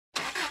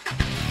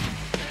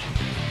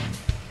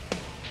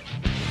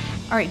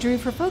All right, Drew,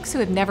 for folks who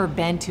have never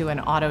been to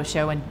an auto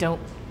show and don't,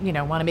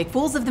 want to make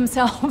fools of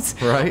themselves,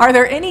 right. Are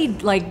there any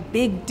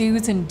big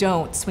do's and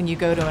don'ts when you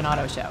go to an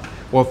auto show?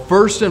 Well,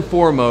 first and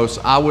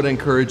foremost, I would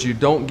encourage you,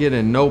 don't get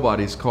in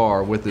nobody's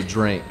car with a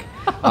drink.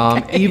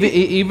 Okay.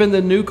 Even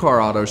the new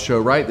car auto show,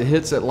 right, that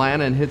hits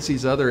Atlanta and hits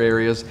these other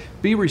areas,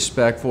 be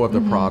respectful of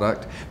the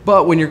product.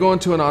 But when you're going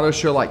to an auto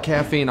show like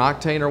Caffeine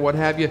Octane or what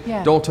have you,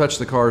 don't touch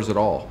the cars at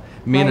all.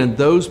 Meaning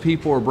those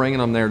people are bringing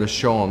them there to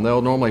show them.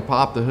 They'll normally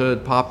pop the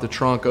hood, pop the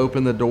trunk,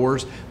 open the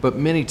doors, but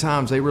many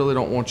times they really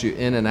don't want you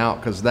in and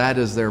out because that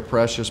is their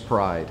precious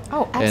pride.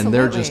 Oh, absolutely. And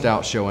they're just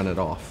out showing it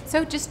off.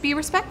 So just be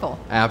respectful.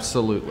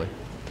 Absolutely.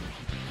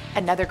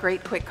 Another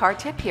great quick car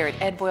tip here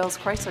at Ed Voyles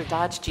Chrysler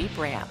Dodge Jeep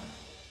Ram.